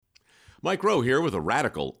Mike Rowe here with a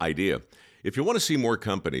radical idea. If you want to see more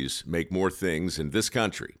companies make more things in this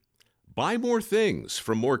country, buy more things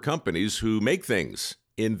from more companies who make things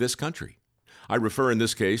in this country. I refer in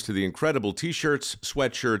this case to the incredible t-shirts,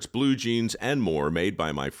 sweatshirts, blue jeans, and more made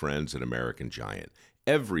by my friends at American Giant.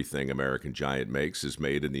 Everything American Giant makes is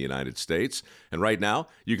made in the United States. And right now,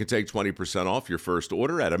 you can take 20% off your first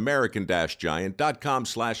order at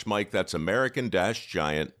american-giant.com/Mike. That's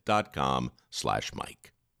american-giant.com/Mike.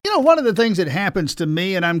 You know, one of the things that happens to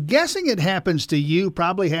me, and I'm guessing it happens to you,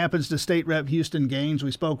 probably happens to State Rep Houston Gaines. We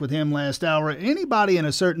spoke with him last hour. Anybody in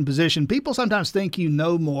a certain position, people sometimes think you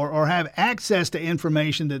know more or have access to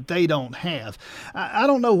information that they don't have. I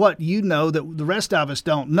don't know what you know that the rest of us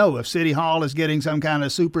don't know. If City Hall is getting some kind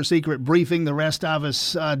of super secret briefing the rest of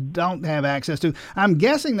us don't have access to. I'm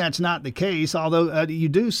guessing that's not the case, although you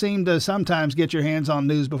do seem to sometimes get your hands on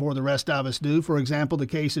news before the rest of us do. For example, the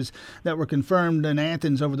cases that were confirmed in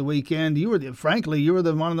Athens over the weekend, you were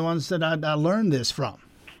one of the ones that I learned this from.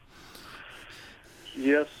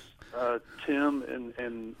 Yes, Tim,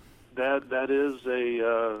 and that is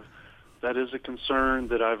a concern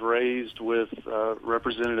that I've raised with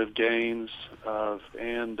Representative Gaines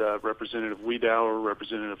and Representative Wiedauer,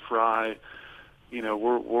 Representative Fry. You know,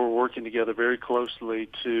 we're working together very closely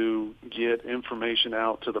to get information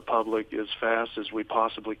out to the public as fast as we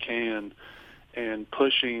possibly can, and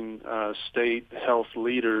pushing state health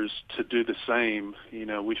leaders to do the same. You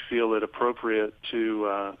know, we feel it appropriate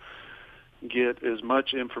to get as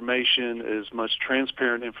much information, as much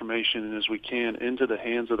transparent information as we can into the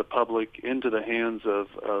hands of the public, into the hands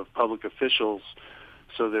of public officials,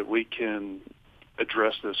 so that we can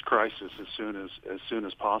address this crisis as soon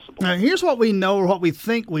as possible. Now, here's what we know, or what we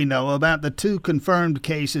think we know, about the two confirmed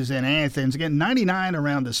cases in Athens. Again, 99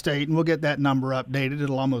 around the state, and we'll get that number updated.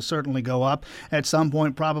 It'll almost certainly go up. At some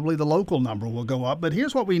point, probably the local number will go up. But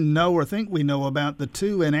here's what we know, or think we know, about the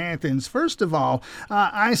two in Athens. First of all,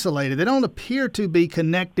 isolated. They don't appear to be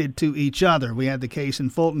connected to each other. We had the case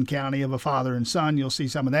in Fulton County of a father and son. You'll see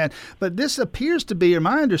some of that. But this appears to be, or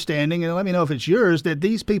my understanding, and let me know if it's yours, that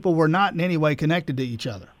these people were not in any way connected to each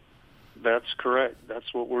other. That's correct.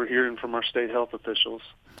 That's what we're hearing from our state health officials.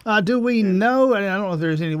 Do we know, and I don't know if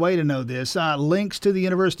there's any way to know this, links to the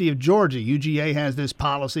University of Georgia? UGA has this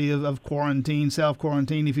policy of quarantine,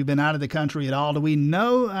 self-quarantine, if you've been out of the country at all. Do we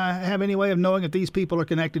know, have any way of knowing if these people are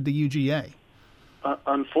connected to UGA?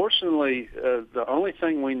 Unfortunately, the only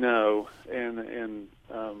thing we know, and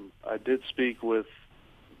I did speak with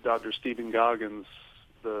Dr. Stephen Goggins,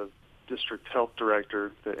 the district health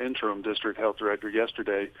director, the interim district health director,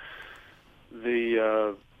 yesterday.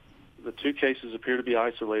 The two cases appear to be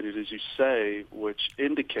isolated, as you say, which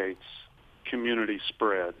indicates community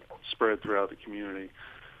spread throughout the community.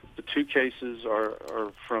 The two cases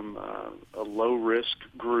are from a low-risk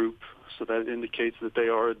group, so that indicates that they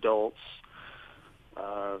are adults.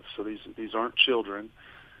 So these aren't children.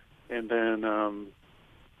 And then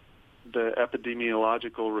the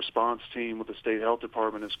epidemiological response team with the state health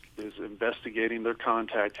department is investigating their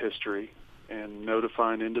contact history and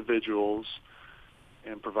notifying individuals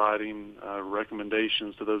and providing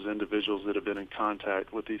recommendations to those individuals that have been in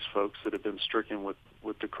contact with these folks that have been stricken with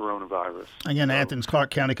the coronavirus. Again, Athens Clarke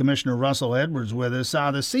County Commissioner Russell Edwards with us. The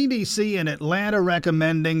CDC in Atlanta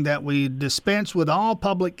recommending that we dispense with all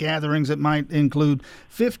public gatherings that might include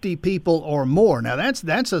 50 people or more. Now,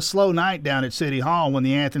 that's a slow night down at City Hall when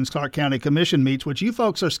the Athens Clarke County Commission meets, which you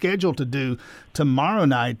folks are scheduled to do tomorrow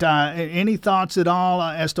night. Any thoughts at all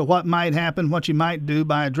as to what might happen, what you might do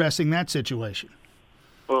by addressing that situation?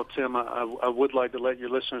 Well, Tim, I would like to let your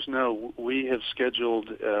listeners know we have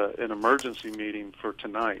scheduled an emergency meeting for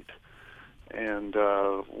tonight, and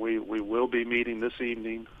we will be meeting this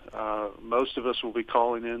evening. Most of us will be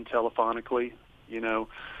calling in telephonically. You know,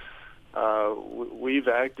 we've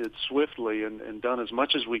acted swiftly and done as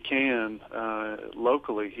much as we can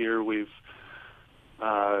locally here. We've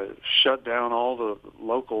shut down all the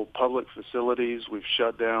local public facilities. We've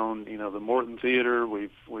shut down, the Morton Theater.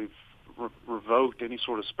 We've revoked any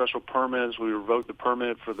sort of special permits. We revoked the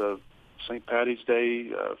permit for the St. Patty's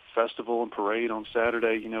Day festival and parade on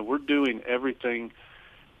Saturday. We're doing everything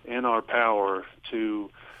in our power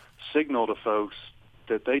to signal to folks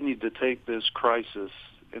that they need to take this crisis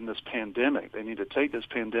in this pandemic. They need to take this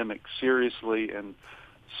pandemic seriously and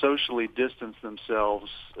socially distance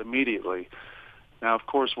themselves immediately. Now, of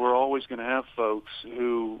course, we're always going to have folks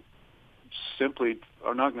who simply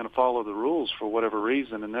are not going to follow the rules for whatever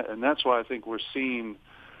reason, and that's why I think we're seeing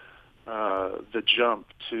the jump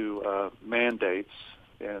to mandates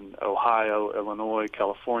in Ohio, Illinois,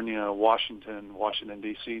 California, Washington,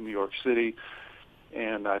 D.C., New York City.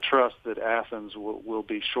 and I trust that Athens will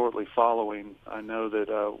be shortly following. I know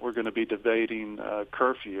that we're going to be debating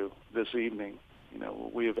curfew this evening. You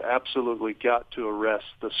know, we have absolutely got to arrest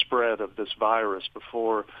the spread of this virus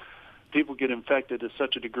before people get infected to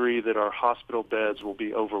such a degree that our hospital beds will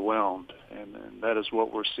be overwhelmed. And that is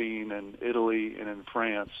what we're seeing in Italy and in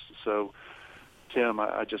France. So, Tim,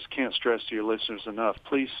 I just can't stress to your listeners enough,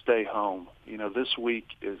 please stay home. You know, this week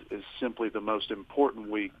is simply the most important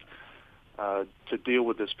week to deal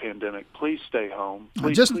with this pandemic. Please stay home.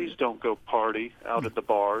 Please don't go party out at the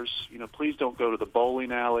bars. You know, please don't go to the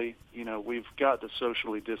bowling alley. You know, we've got to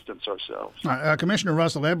socially distance ourselves. Commissioner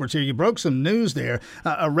Russell Edwards here. You broke some news there.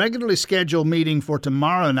 A regularly scheduled meeting for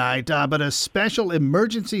tomorrow night, but a special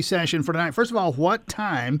emergency session for tonight. First of all, what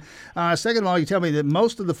time? Second of all, you tell me that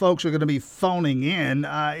most of the folks are going to be phoning in.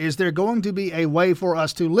 Is there going to be a way for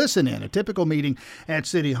us to listen in? A typical meeting at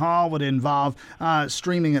City Hall would involve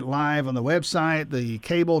streaming it live on the website, the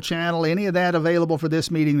cable channel, any of that available for this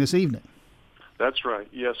meeting this evening? That's right.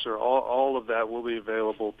 Yes, sir. All of that will be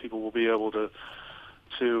available. People will be able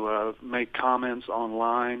to make comments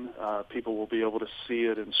online. People will be able to see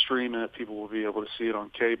it and stream it. People will be able to see it on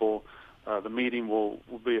cable. The meeting will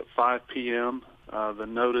be at 5 p.m. The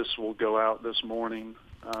notice will go out this morning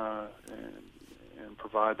and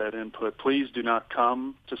provide that input. Please do not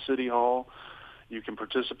come to City Hall. You can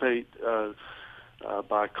participate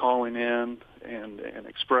by calling in and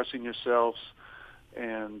expressing yourselves,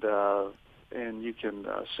 and you can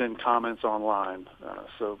send comments online.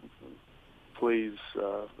 So please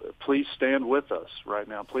stand with us right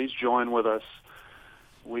now. Please join with us.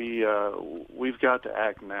 We've got to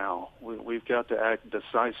act now. We've got to act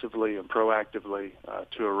decisively and proactively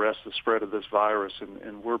to arrest the spread of this virus,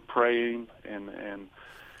 and we're praying and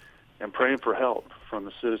praying for help from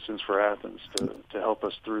the Citizens for Athens to help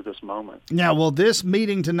us through this moment. Now, will this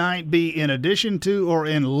meeting tonight be in addition to or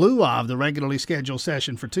in lieu of the regularly scheduled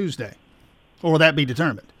session for Tuesday? Or will that be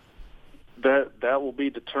determined? That will be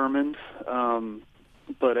determined,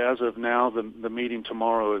 but as of now, the meeting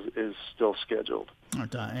tomorrow is still scheduled.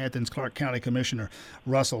 Athens Clarke County Commissioner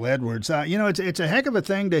Russell Edwards. It's a heck of a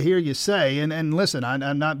thing to hear you say, and listen,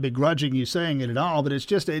 I'm not begrudging you saying it at all, but it's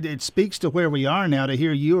just it speaks to where we are now to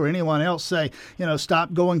hear you or anyone else say,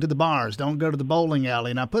 stop going to the bars, don't go to the bowling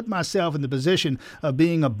alley. And I put myself in the position of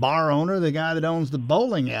being a bar owner, the guy that owns the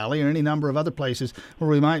bowling alley or any number of other places where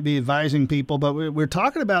we might be advising people, but we're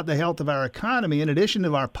talking about the health of our economy. In addition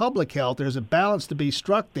to our public health, there's a balance to be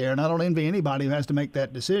struck there, and I don't envy anybody who has to make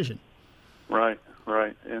that decision. Right.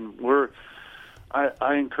 And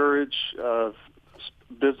I encourage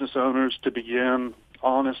business owners to begin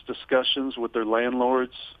honest discussions with their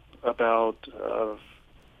landlords about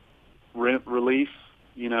rent relief.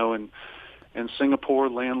 In Singapore,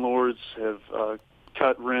 landlords have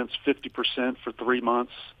cut rents 50% for 3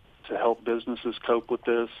 months to help businesses cope with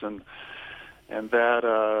this, and that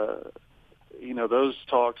those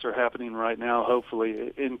talks are happening right now,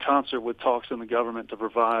 hopefully, in concert with talks in the government to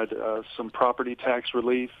provide some property tax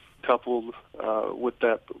relief coupled with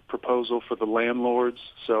that proposal for the landlords.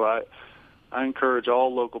 So I encourage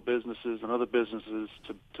all local businesses and other businesses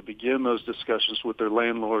to begin those discussions with their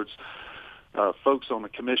landlords. Folks on the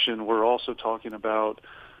commission, we're also talking about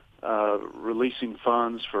releasing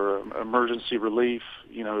funds for emergency relief,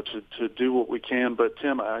 to do what we can. But,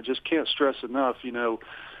 Tim, I just can't stress enough,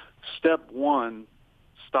 Step 1,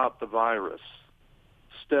 stop the virus.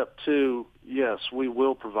 Step 2, yes, we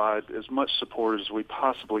will provide as much support as we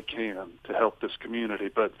possibly can to help this community.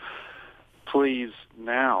 But please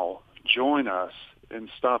now join us in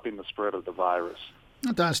stopping the spread of the virus.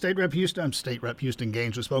 State Rep Houston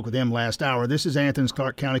Gaines. We spoke with him last hour. This is Athens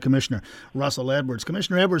Clarke County Commissioner Russell Edwards.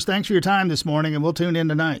 Commissioner Edwards, thanks for your time this morning, and we'll tune in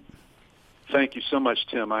tonight. Thank you so much,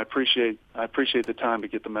 Tim. I appreciate the time to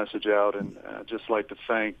get the message out, and I'd just like to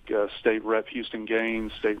thank State Rep Houston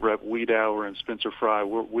Gaines, State Rep Wiedauer, and Spencer Fry.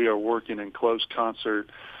 We are working in close concert.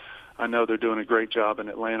 I know they're doing a great job in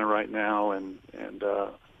Atlanta right now, and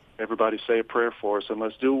everybody say a prayer for us, and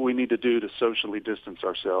let's do what we need to do to socially distance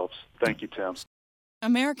ourselves. Thank you, Tim.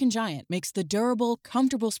 American Giant makes the durable,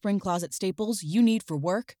 comfortable spring closet staples you need for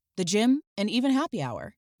work, the gym, and even happy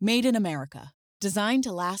hour. Made in America. Designed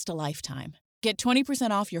to last a lifetime. Get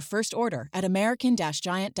 20% off your first order at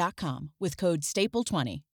American-Giant.com with code STAPLE20.